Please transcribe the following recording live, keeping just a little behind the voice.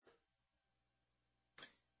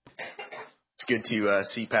Good to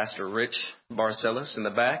see Pastor Rich Barcelos in the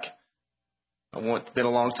back. It's been a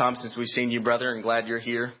long time since we've seen you, brother, and glad you're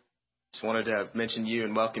here. Just wanted to mention you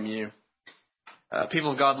and welcome you.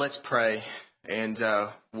 People of God, let's pray, and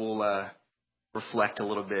we'll reflect a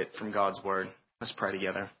little bit from God's Word. Let's pray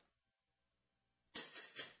together.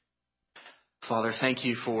 Father, thank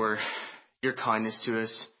you for your kindness to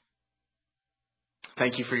us.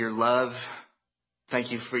 Thank you for your love. Thank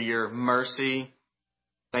you for your mercy.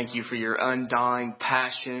 Thank you for your undying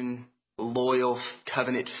passion, loyal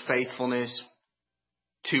covenant faithfulness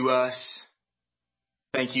to us.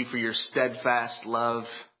 Thank you for your steadfast love.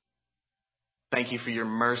 Thank you for your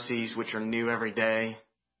mercies, which are new every day.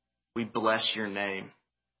 We bless your name.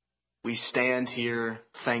 We stand here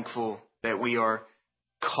thankful that we are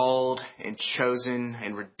called and chosen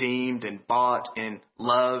and redeemed and bought and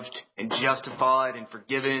loved and justified and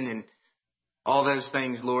forgiven and all those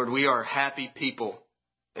things, Lord. We are happy people.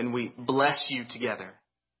 And we bless you together.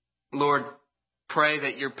 Lord, pray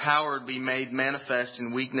that your power would be made manifest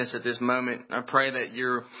in weakness at this moment. I pray that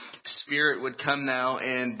your Spirit would come now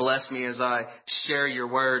and bless me as I share your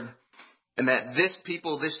word. And that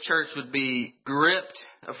this church would be gripped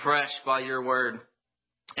afresh by your word.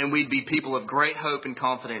 And we'd be people of great hope and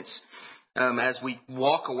confidence as we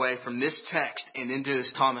walk away from this text and into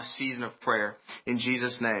this time of season of prayer. In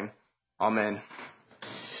Jesus' name, amen.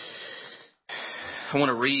 I want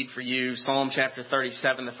to read for you Psalm chapter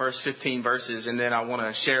 37, the first 15 verses, and then I want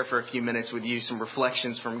to share for a few minutes with you some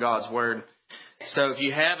reflections from God's Word. So if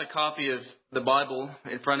you have a copy of the Bible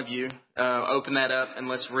in front of you, open that up and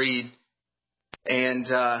let's read. And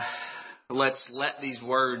let's let these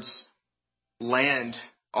words land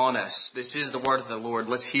on us. This is the word of the Lord.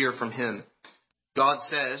 Let's hear from Him. God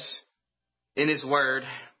says in His Word,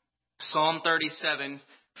 Psalm 37,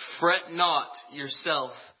 "Fret not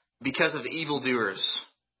yourself because of evildoers.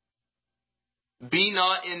 Be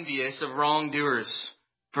not envious of wrongdoers,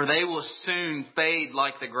 for they will soon fade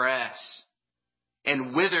like the grass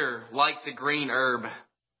and wither like the green herb.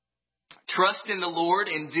 Trust in the Lord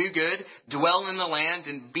and do good. Dwell in the land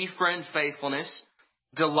and befriend faithfulness.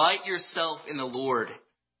 Delight yourself in the Lord,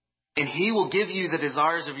 and He will give you the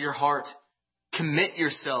desires of your heart. Commit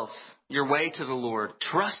your way to the Lord.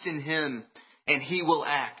 Trust in Him, and He will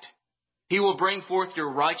act. He will bring forth your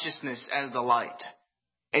righteousness as the light,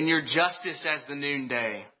 and your justice as the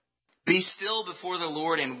noonday. Be still before the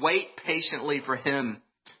Lord and wait patiently for Him.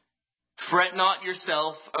 Fret not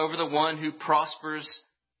yourself over the one who prospers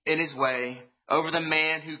in his way, over the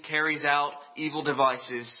man who carries out evil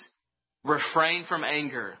devices. Refrain from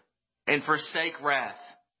anger and forsake wrath.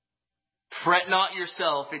 Fret not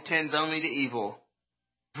yourself, it tends only to evil.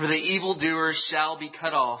 For the evildoers shall be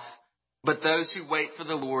cut off, but those who wait for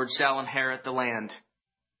the Lord shall inherit the land.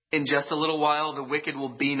 In just a little while the wicked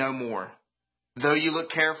will be no more. Though you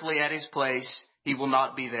look carefully at his place, he will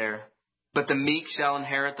not be there. But the meek shall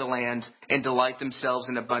inherit the land and delight themselves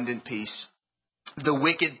in abundant peace. The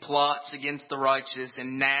wicked plots against the righteous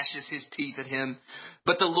and gnashes his teeth at him.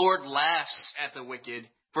 But the Lord laughs at the wicked,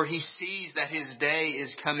 for he sees that his day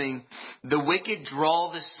is coming. The wicked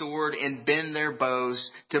draw the sword and bend their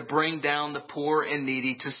bows to bring down the poor and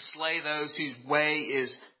needy, to slay those whose way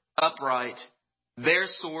is upright. Their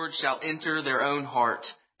sword shall enter their own heart,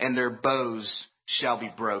 and their bows shall be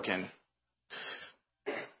broken."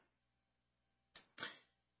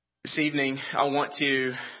 This evening, I want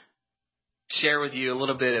to share with you a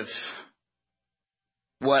little bit of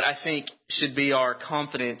what I think should be our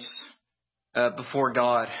confidence before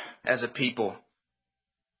God as a people.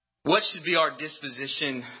 What should be our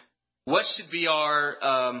disposition? What should be our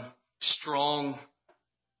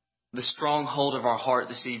the stronghold of our heart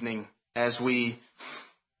this evening as we,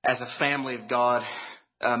 as a family of God,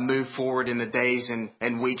 move forward in the days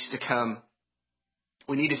and weeks to come?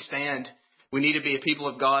 We need to stand. We need to be a people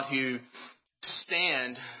of God who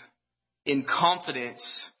stand in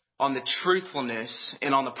confidence on the truthfulness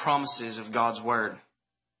and on the promises of God's Word.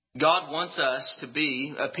 God wants us to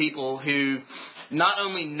be a people who not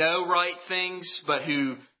only know right things, but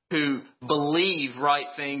who believe right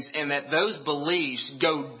things, and that those beliefs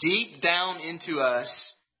go deep down into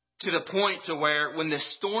us to the point to where when the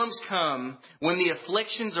storms come, when the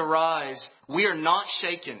afflictions arise, we are not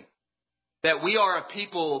shaken. That we are a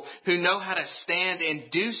people who know how to stand and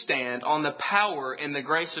do stand on the power and the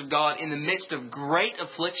grace of God in the midst of great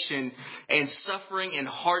affliction and suffering and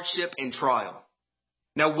hardship and trial.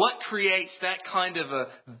 Now, what creates that kind of a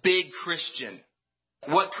big Christian?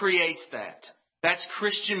 What creates that? That's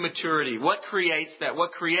Christian maturity. What creates that?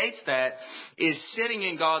 What creates that is sitting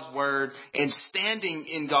in God's Word and standing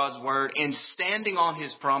in God's Word and standing on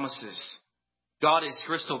His promises. God is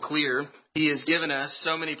crystal clear. He has given us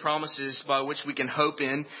so many promises by which we can hope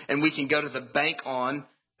in and we can go to the bank on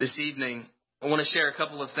this evening. I want to share a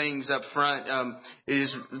couple of things up front.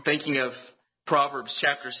 Is thinking of Proverbs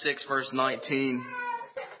chapter 6, verse 19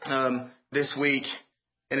 this week.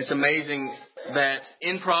 And it's amazing that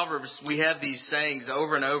in Proverbs we have these sayings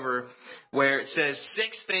over and over where it says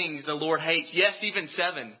 6 things the Lord hates. Yes, even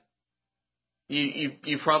 7.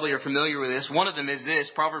 You probably are familiar with this. One of them is this,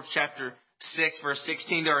 Proverbs chapter 6, verse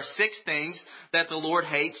 16. There are 6 things that the Lord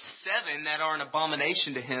hates, 7 that are an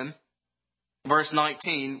abomination to Him. Verse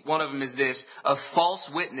 19, one of them is this, a false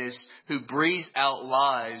witness who breathes out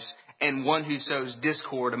lies and one who sows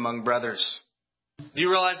discord among brothers. Do you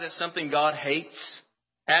realize that's something God hates?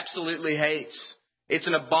 Absolutely hates. It's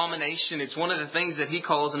an abomination. It's one of the things that He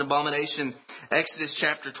calls an abomination. Exodus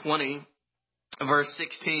chapter 20, verse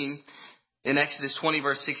 16. In Exodus 20,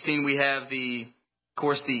 verse 16, we have the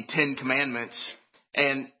 10 Commandments.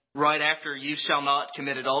 And right after, you shall not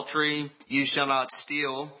commit adultery, you shall not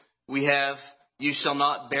steal, we have, you shall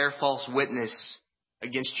not bear false witness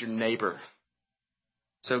against your neighbor.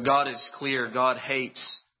 So God is clear. God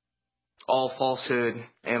hates all falsehood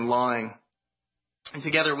and lying. And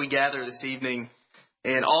together we gather this evening,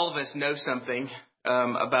 and all of us know something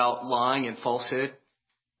about lying and falsehood.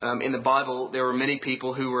 In the Bible, there were many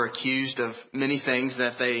people who were accused of many things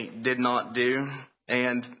that they did not do,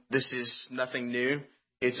 and this is nothing new.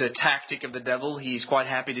 It's a tactic of the devil. He's quite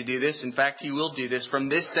happy to do this. In fact, he will do this from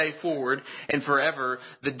this day forward and forever.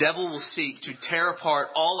 The devil will seek to tear apart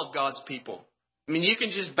all of God's people. I mean, you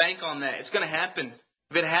can just bank on that. It's going to happen.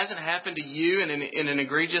 If it hasn't happened to you in an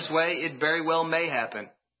egregious way, it very well may happen.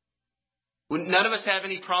 None of us have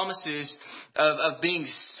any promises of being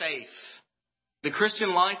safe. The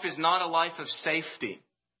Christian life is not a life of safety.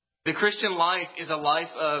 The Christian life is a life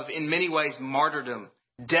of, in many ways, martyrdom,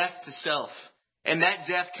 death to self. And that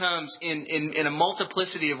death comes in a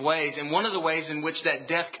multiplicity of ways. And one of the ways in which that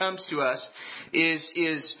death comes to us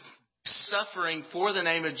is suffering for the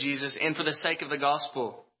name of Jesus and for the sake of the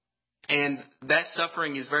gospel. And that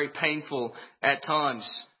suffering is very painful at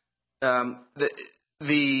times.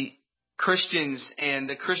 The Christians and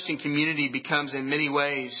the Christian community becomes in many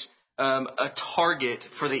ways a target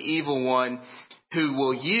for the evil one who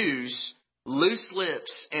will use loose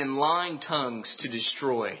lips and lying tongues to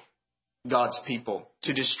destroy God's people,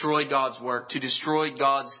 to destroy God's work, to destroy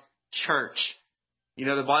God's church. You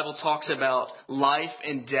know, the Bible talks about life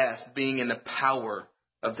and death being in the power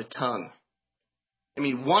of the tongue. I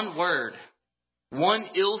mean, one word, one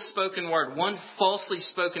ill-spoken word, one falsely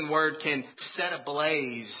spoken word can set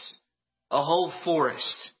ablaze a whole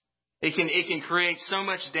forest. It can create so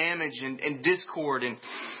much damage and discord.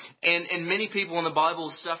 And many people in the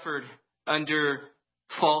Bible suffered under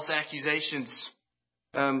false accusations.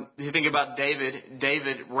 If you think about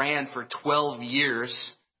David ran for 12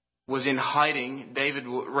 years, was in hiding. David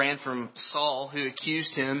ran from Saul, who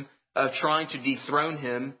accused him of trying to dethrone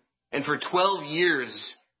him. And for 12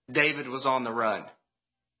 years, David was on the run.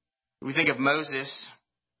 We think of Moses,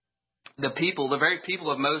 the very people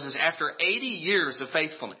of Moses, after 80 years of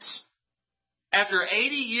faithfulness, after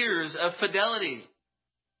 80 years of fidelity,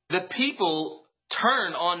 the people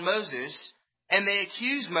turn on Moses and they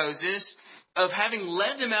accuse Moses of having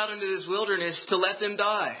led them out into this wilderness to let them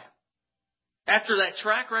die. After that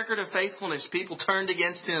track record of faithfulness, people turned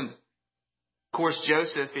against him. Of course,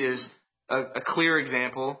 Joseph is a clear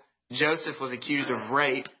example. Joseph was accused of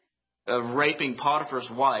raping Potiphar's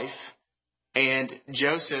wife, and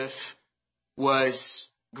Joseph was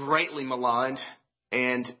greatly maligned,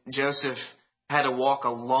 and Joseph had to walk a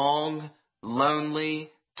long, lonely,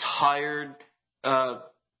 tired,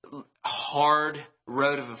 hard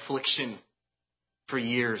road of affliction for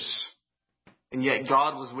years. And yet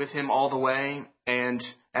God was with him all the way. And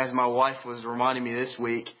as my wife was reminding me this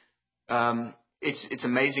week, it's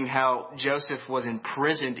amazing how Joseph was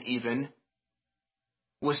imprisoned even,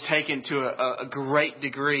 was taken to a great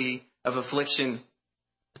degree of affliction.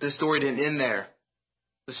 But the story didn't end there.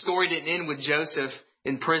 The story didn't end with Joseph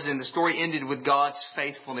in prison. The story ended with God's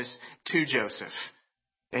faithfulness to Joseph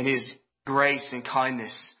and His grace and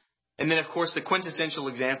kindness. And then, of course, the quintessential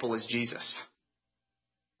example is Jesus.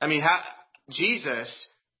 I mean, Jesus,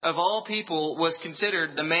 of all people, was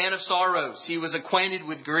considered the man of sorrows. He was acquainted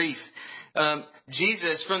with grief.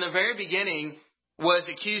 Jesus, from the very beginning, was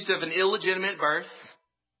accused of an illegitimate birth.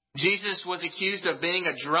 Jesus was accused of being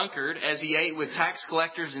a drunkard as He ate with tax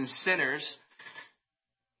collectors and sinners.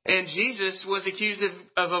 And Jesus was accused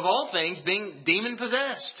of all things, being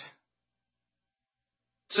demon-possessed.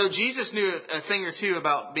 So Jesus knew a thing or two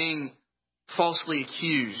about being falsely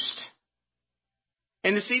accused.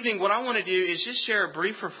 And this evening, what I want to do is just share a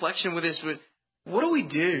brief reflection with us. With what do we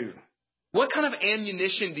do? What kind of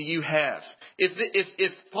ammunition do you have?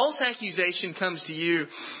 If false accusation comes to you,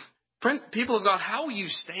 friend, people of God, how will you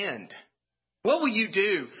stand? What will you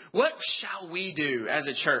do? What shall we do as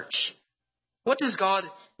a church? What does God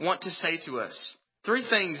want to say to us? 3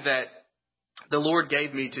 things that the Lord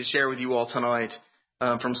gave me to share with you all tonight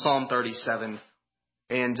from Psalm 37.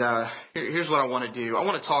 And here's what I want to do. I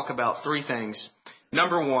want to talk about 3 things.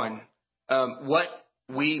 Number 1, what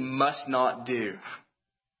we must not do.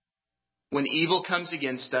 When evil comes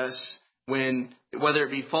against us, whether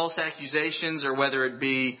it be false accusations or whether it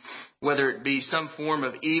be some form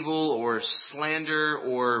of evil or slander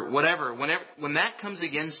or whatever, when that comes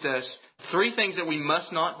against us, 3 things that we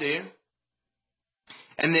must not do.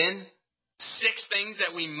 And then 6 things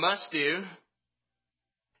that we must do.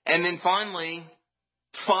 And then finally,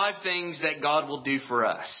 5 things that God will do for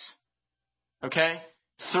us. Okay?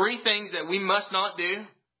 3 things that we must not do.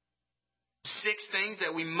 6 things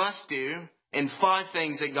that we must do, and 5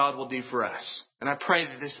 things that God will do for us. And I pray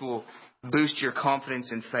that this will boost your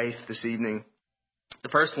confidence and faith this evening. The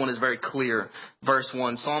first one is very clear. Verse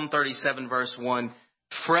 1, Psalm 37, verse 1,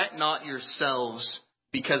 fret not yourselves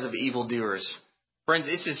because of evildoers. Friends,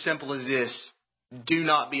 it's as simple as this. Do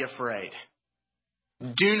not be afraid.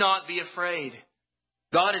 Do not be afraid.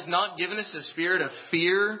 God has not given us a spirit of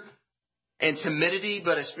fear and timidity,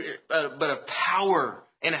 but of power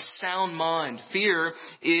and a sound mind. Fear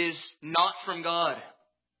is not from God.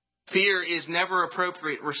 Fear is never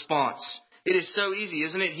appropriate response. It is so easy,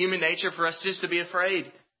 isn't it, human nature for us just to be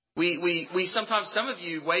afraid. We sometimes, some of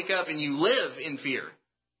you wake up and you live in fear.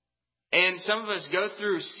 And some of us go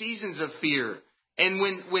through seasons of fear. And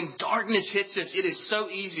when darkness hits us, it is so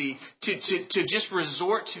easy to just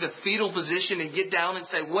resort to the fetal position and get down and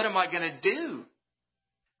say, what am I going to do?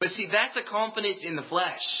 But see, that's a confidence in the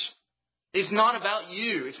flesh. It's not about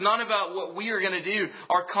you. It's not about what we are going to do.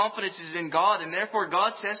 Our confidence is in God, and therefore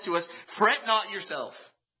God says to us, fret not yourself.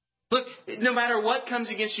 Look, no matter what comes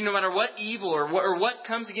against you, no matter what evil or what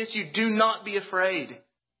comes against you, do not be afraid.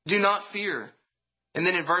 Do not fear. And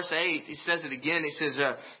then in verse 8, it says it again.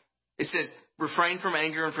 It says, refrain from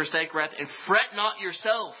anger and forsake wrath, and fret not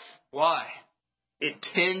yourself. Why? It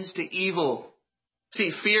tends to evil.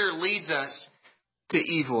 See, fear leads us to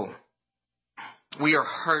evil. We are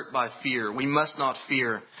hurt by fear. We must not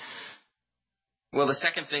fear. Well, the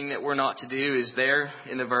second thing that we're not to do is there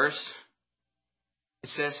in the verse. It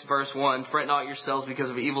says, verse 1, fret not yourselves because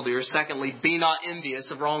of evildoers. Secondly, be not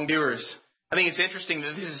envious of wrongdoers. I think it's interesting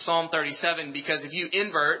that this is Psalm 37 because if you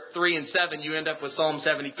invert 3 and 7, you end up with Psalm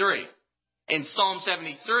 73. And Psalm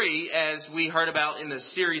 73, as we heard about in the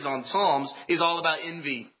series on Psalms, is all about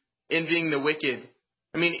envy, envying the wicked.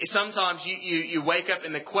 I mean, sometimes you wake up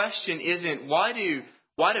and the question isn't, why do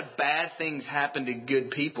bad things happen to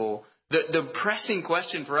good people? The pressing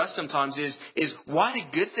question for us sometimes is why do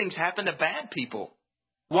good things happen to bad people?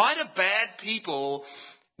 Why do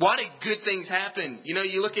good things happen? You know,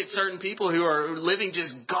 you look at certain people who are living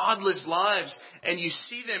just godless lives and you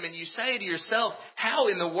see them and you say to yourself, how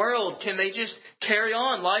in the world can they just carry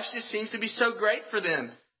on? Life just seems to be so great for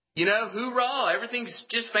them. You know, hoorah, everything's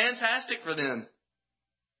just fantastic for them.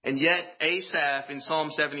 And yet Asaph in Psalm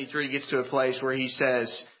 73 gets to a place where he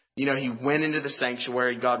says, you know, he went into the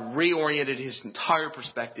sanctuary, God reoriented his entire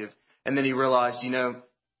perspective, and then he realized, you know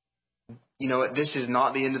what, this is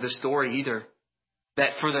not the end of the story either.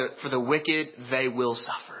 That for the wicked, they will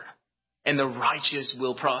suffer, and the righteous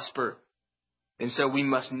will prosper. And so we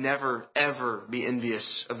must never, ever be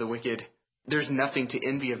envious of the wicked. There's nothing to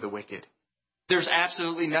envy of the wicked. There's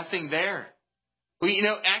absolutely nothing there.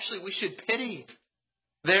 Actually, we should pity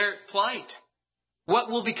their plight. What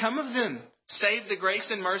will become of them? Save the grace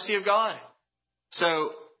and mercy of God.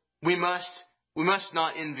 So we must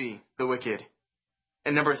not envy the wicked.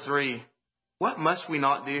 And number 3, what must we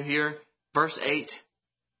not do here? Verse 8,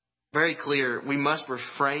 very clear. We must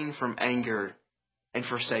refrain from anger and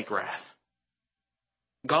forsake wrath.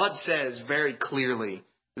 God says very clearly,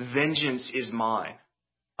 vengeance is mine.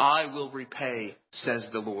 I will repay, says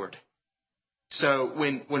the Lord. So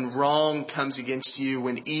when wrong comes against you,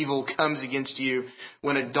 when evil comes against you,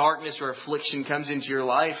 when a darkness or affliction comes into your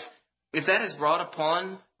life, if that is brought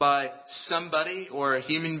upon by somebody or a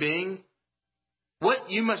human being,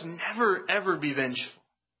 you must never, ever be vengeful.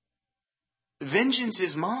 Vengeance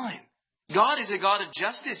is mine. God is a God of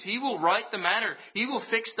justice. He will right the matter. He will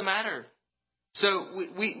fix the matter. So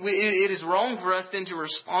it is wrong for us then to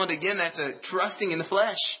respond again. That's a trusting in the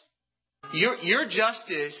flesh. Your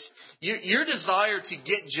justice, your desire to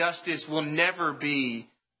get justice will never be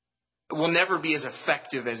as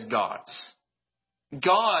effective as God's.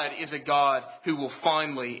 God is a God who will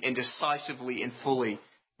finally and decisively and fully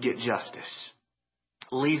get justice.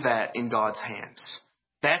 Leave that in God's hands.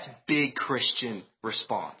 That's big Christian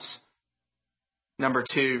response. Number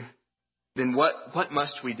 2, then what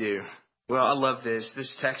must we do? Well, I love this.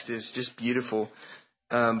 This text is just beautiful.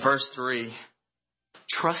 Verse 3,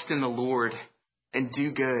 trust in the Lord and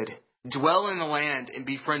do good. Dwell in the land and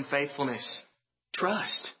befriend faithfulness.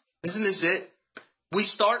 Trust. Isn't this it? We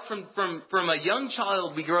start from a young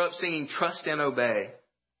child, we grow up singing trust and obey,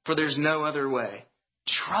 for there's no other way.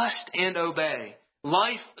 Trust and obey.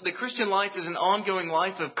 Life, the Christian life is an ongoing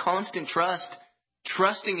life of constant trust.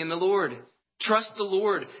 Trusting in the Lord. Trust the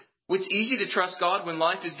Lord. It's easy to trust God when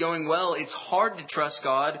life is going well. It's hard to trust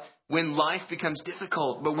God when life becomes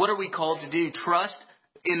difficult. But what are we called to do? Trust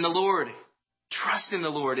in the Lord. Trust in the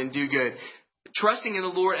Lord and do good. Trusting in the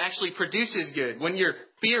Lord actually produces good. When you're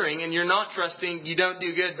fearing and you're not trusting, you don't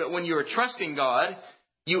do good. But when you are trusting God,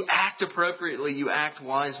 you act appropriately. You act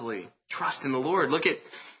wisely. Trust in the Lord. Look at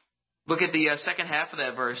the second half of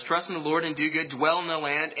that verse. Trust in the Lord and do good. Dwell in the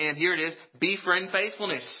land. And here it is. Befriend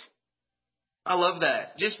faithfulness. I love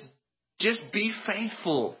that. Just be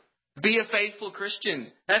faithful. Be a faithful Christian.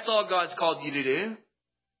 That's all God's called you to do.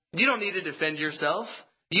 You don't need to defend yourself.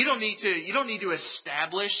 You don't need to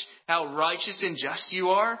establish how righteous and just you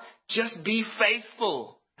are. Just be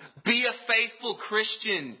faithful. Be a faithful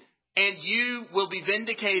Christian and you will be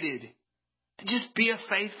vindicated. Just be a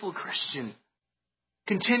faithful Christian.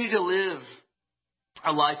 Continue to live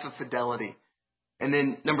a life of fidelity. And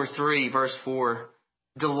then number 3, verse 4,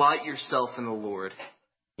 delight yourself in the Lord.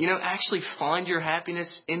 Actually find your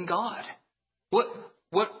happiness in God. What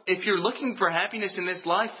if you're looking for happiness in this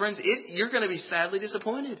life, friends, you're going to be sadly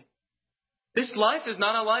disappointed. This life is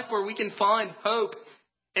not a life where we can find hope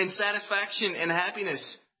and satisfaction and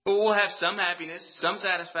happiness. We'll have some happiness, some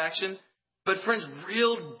satisfaction. But friends,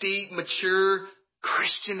 real deep, mature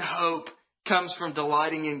Christian hope comes from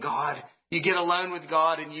delighting in God. You get alone with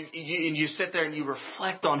God and you sit there and you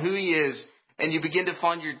reflect on who He is. And you begin to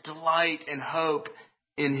find your delight and hope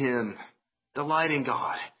in Him. Delight in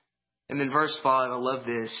God. And then verse 5, I love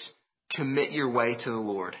this. Commit your way to the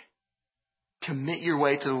Lord. Commit your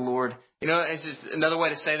way to the Lord. It's just another way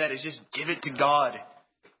to say that is just give it to God.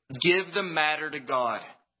 Give the matter to God.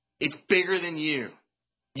 It's bigger than you.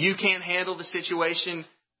 You can't handle the situation.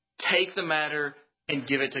 Take the matter and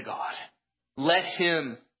give it to God. Let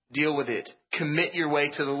Him deal with it. Commit your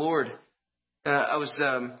way to the Lord. I was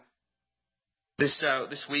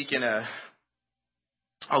this week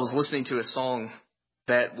I was listening to a song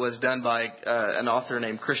that was done by an author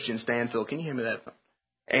named Christian Stanfill. Can you hear me that?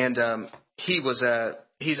 And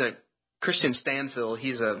he's a Christian Stanfill.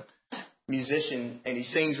 He's a musician and he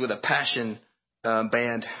sings with a Passion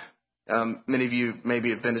band. Many of you maybe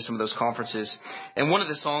have been to some of those conferences. And one of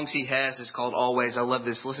the songs he has is called Always. I love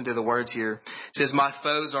this. Listen to the words here. It says, my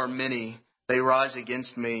foes are many. They rise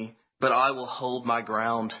against me, but I will hold my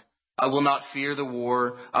ground. I will not fear the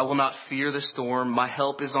war. I will not fear the storm. My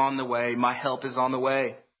help is on the way. My help is on the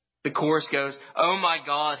way. The chorus goes, oh my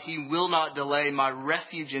God, He will not delay. My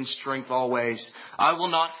refuge and strength always. I will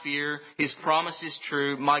not fear. His promise is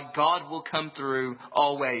true. My God will come through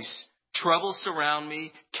always. Troubles surround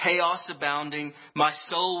me, chaos abounding. My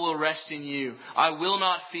soul will rest in you. I will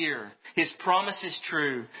not fear. His promise is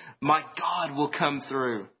true. My God will come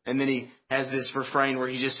through. And then he has this refrain where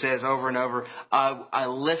he just says over and over, I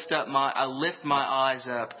lift my eyes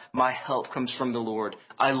up. My help comes from the Lord.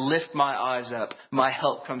 I lift my eyes up. My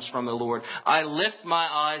help comes from the Lord. I lift my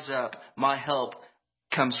eyes up. My help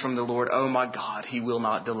comes from the Lord. Oh my God, He will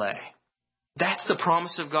not delay. That's the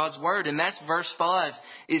promise of God's word. And that's verse 5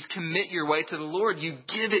 is commit your way to the Lord. You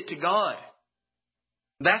give it to God.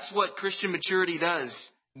 That's what Christian maturity does.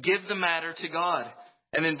 Give the matter to God.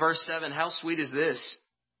 And then verse 7, how sweet is this?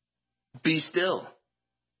 Be still.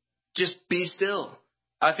 Just be still.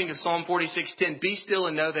 I think of Psalm 46:10. Be still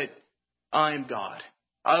and know that I am God.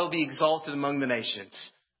 I will be exalted among the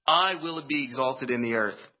nations. I will be exalted in the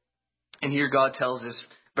earth. And here God tells us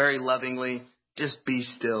very lovingly, just be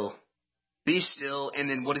still. Be still, and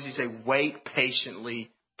then what does He say? Wait patiently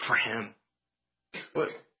for Him.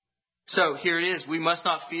 So here it is. We must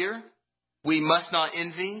not fear. We must not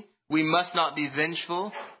envy. We must not be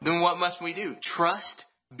vengeful. Then what must we do? Trust,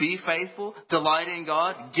 be faithful, delight in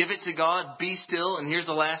God, give it to God, be still. And here's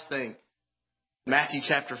the last thing. Matthew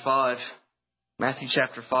chapter 5. Matthew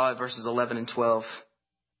chapter 5, verses 11 and 12.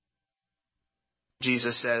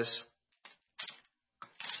 Jesus says,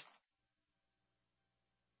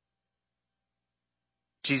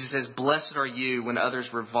 blessed are you when others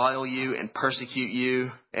revile you and persecute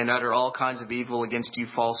you and utter all kinds of evil against you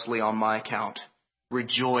falsely on my account.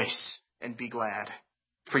 rejoice and be glad.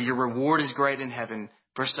 For your reward is great in heaven,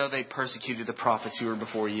 for so they persecuted the prophets who were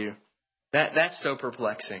before you. That's so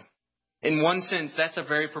perplexing. In one sense, that's a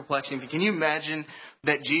very perplexing thing. Can you imagine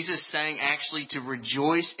that Jesus saying actually to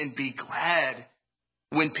rejoice and be glad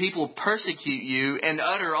when people persecute you and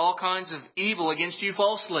utter all kinds of evil against you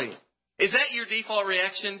falsely? Is that your default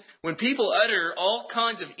reaction? When people utter all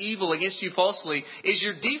kinds of evil against you falsely, is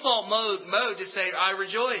your default mode to say, I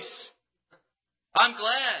rejoice? I'm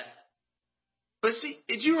glad. But see,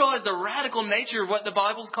 did you realize the radical nature of what the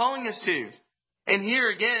Bible's calling us to? And here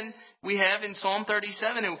again, we have in Psalm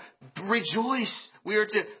 37, rejoice. We are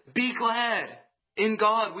to be glad in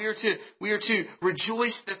God. We are to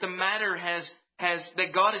rejoice that the matter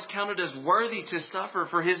that God has counted us worthy to suffer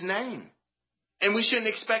for His name. And we shouldn't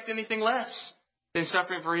expect anything less than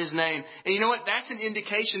suffering for His name. And you know what? That's an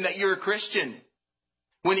indication that you're a Christian.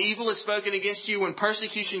 When evil is spoken against you, when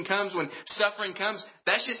persecution comes, when suffering comes,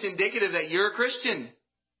 that's just indicative that you're a Christian.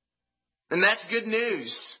 And that's good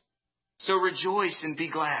news. So rejoice and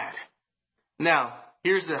be glad. Now,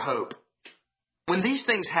 here's the hope. When these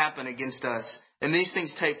things happen against us and these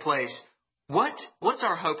things take place, what's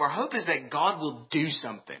our hope? Our hope is that God will do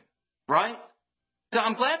something, right? So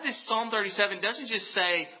I'm glad this Psalm 37 doesn't just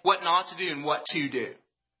say what not to do and what to do.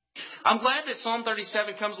 I'm glad that Psalm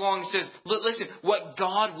 37 comes along and says, look, listen, what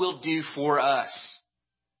God will do for us.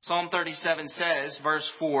 Psalm 37 says, verse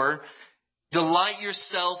 4, delight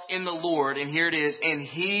yourself in the Lord, and here it is, and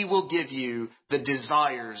He will give you the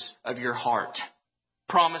desires of your heart.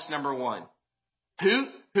 Promise number one. Who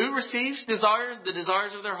receives the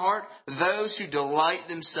desires of their heart? Those who delight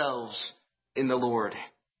themselves in the Lord.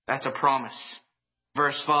 That's a promise.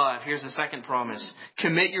 Verse 5, here's the second promise.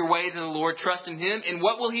 Commit your way to the Lord, trust in Him, and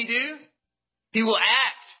what will He do? He will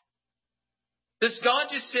act. Does God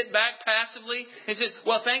just sit back passively and says,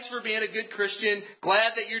 well, thanks for being a good Christian.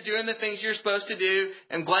 Glad that you're doing the things you're supposed to do.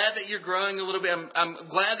 I'm glad that you're growing a little bit. I'm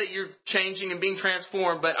glad that you're changing and being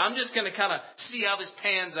transformed, but I'm just going to kind of see how this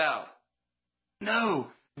pans out. No,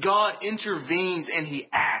 God intervenes and He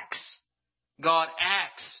acts. God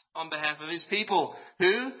acts on behalf of His people.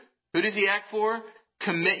 Who does He act for?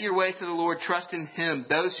 Commit your way to the Lord, trust in Him.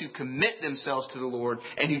 Those who commit themselves to the Lord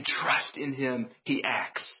and who trust in Him, He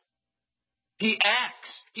acts. He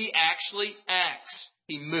acts. He actually acts.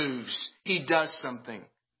 He moves. He does something.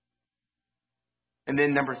 And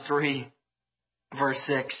then number 3, verse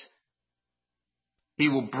 6. He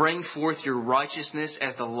will bring forth your righteousness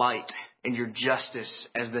as the light and your justice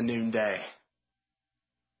as the noonday.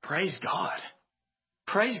 Praise God.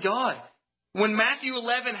 Praise God. When Matthew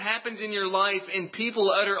 11 happens in your life and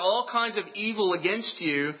people utter all kinds of evil against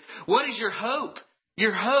you, what is your hope?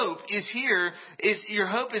 Your hope is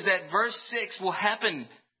that verse 6 will happen.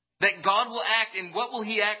 That God will act, and what will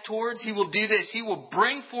He act towards? He will do this. He will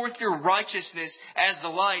bring forth your righteousness as the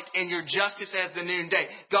light and your justice as the noonday.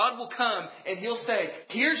 God will come and He'll say,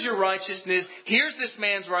 here's your righteousness. Here's this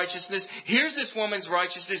man's righteousness. Here's this woman's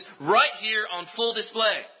righteousness right here on full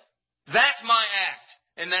display. That's my act,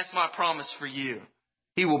 and that's my promise for you.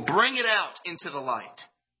 He will bring it out into the light.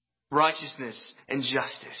 Righteousness and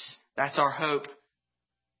justice. That's our hope.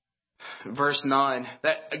 Verse 9.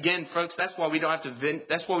 That again, folks, that's why we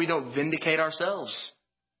don't vindicate ourselves.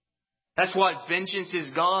 That's why vengeance is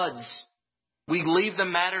God's. We leave the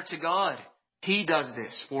matter to God. He does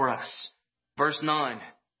this for us. Verse 9.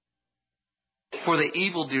 For the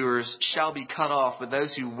evildoers shall be cut off, but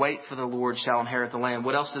those who wait for the Lord shall inherit the land.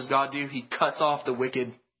 What else does God do? He cuts off the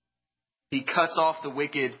wicked. He cuts off the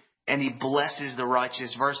wicked and He blesses the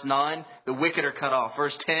righteous. Verse 9, the wicked are cut off.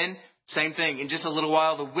 Verse 10, same thing. In just a little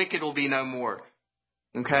while, the wicked will be no more.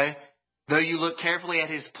 Okay? Though you look carefully at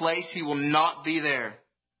His place, He will not be there.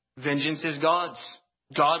 Vengeance is God's.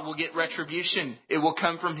 God will get retribution. It will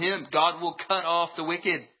come from Him. God will cut off the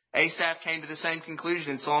wicked. Asaph came to the same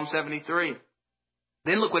conclusion in Psalm 73.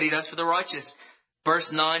 Then look what He does for the righteous.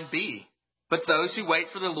 Verse 9b. But those who wait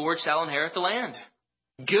for the Lord shall inherit the land.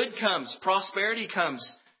 Good comes, prosperity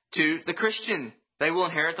comes to the Christian. They will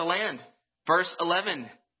inherit the land. Verse 11.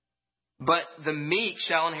 But the meek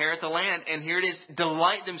shall inherit the land. And here it is,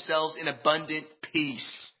 delight themselves in abundant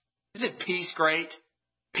peace. Isn't peace great?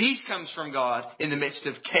 Peace comes from God in the midst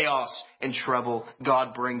of chaos and trouble.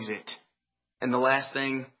 God brings it. And the last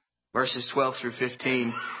thing, verses 12 through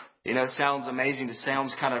 15. It sounds amazing. It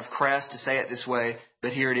sounds kind of crass to say it this way.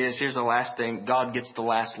 But here it is. Here's the last thing. God gets the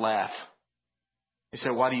last laugh. You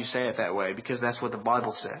say, why do you say it that way? Because that's what the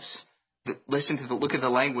Bible says. Look at the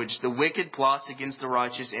language. The wicked plots against the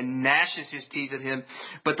righteous and gnashes his teeth at him.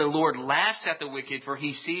 But the Lord laughs at the wicked, for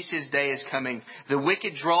he sees his day is coming. The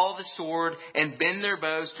wicked draw the sword and bend their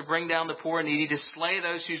bows to bring down the poor and needy, to slay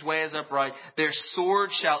those whose way is upright. Their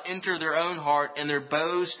sword shall enter their own heart, and their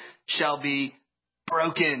bows shall be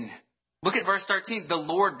broken. Look at verse 13. The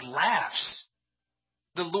Lord laughs.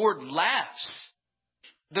 The Lord laughs.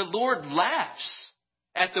 The Lord laughs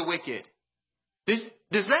at the wicked. Isn't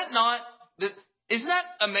that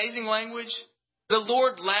amazing language? The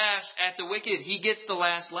Lord laughs at the wicked. He gets the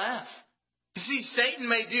last laugh. You see, Satan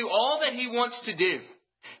may do all that he wants to do.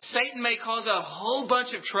 Satan may cause a whole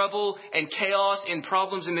bunch of trouble and chaos and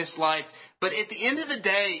problems in this life. But at the end of the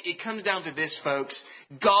day, it comes down to this, folks.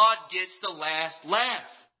 God gets the last laugh.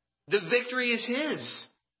 The victory is his.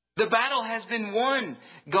 The battle has been won.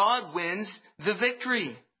 God wins the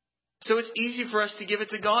victory. So it's easy for us to give it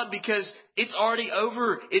to God because it's already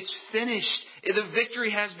over. It's finished. The victory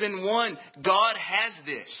has been won. God has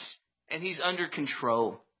this, and he's under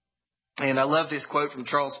control. And I love this quote from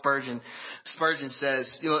Charles Spurgeon. Spurgeon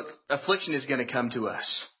says, look, affliction is going to come to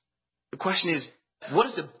us. The question is, what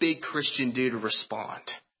does a big Christian do to respond?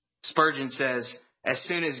 Spurgeon says, as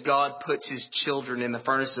soon as God puts his children in the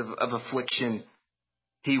furnace of affliction,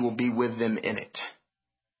 he will be with them in it.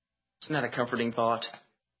 Isn't that a comforting thought?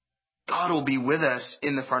 God will be with us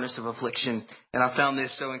in the furnace of affliction. And I found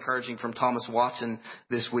this so encouraging from Thomas Watson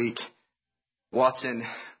this week. Watson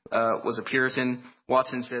was a Puritan.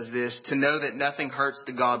 Watson says this: to know that nothing hurts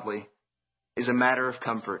the godly is a matter of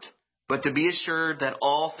comfort, but to be assured that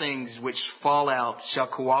all things which fall out shall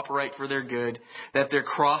cooperate for their good, that their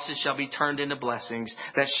crosses shall be turned into blessings,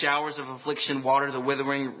 that showers of affliction water the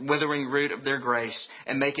withering root of their grace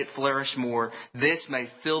and make it flourish more. This may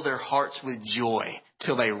fill their hearts with joy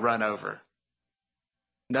till they run over.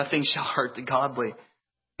 Nothing shall hurt the godly.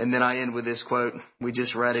 And then I end with this quote. We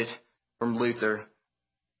just read it from Luther.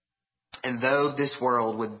 And though this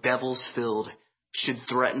world with devils filled should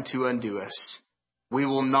threaten to undo us, we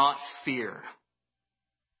will not fear.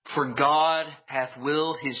 For God hath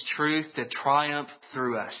willed his truth to triumph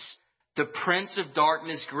through us. The prince of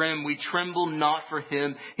darkness grim, we tremble not for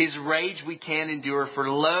him. His rage we can endure, for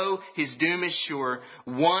lo, his doom is sure.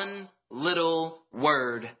 One little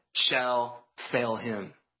word shall fail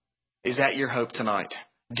him. Is that your hope tonight?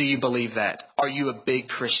 Do you believe that? Are you a big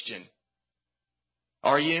Christian?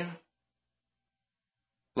 Are you?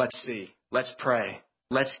 Let's see. Let's pray.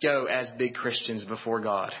 Let's go as big Christians before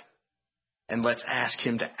God. And let's ask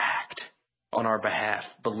him to act on our behalf,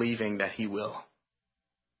 believing that he will.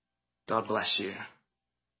 God bless you.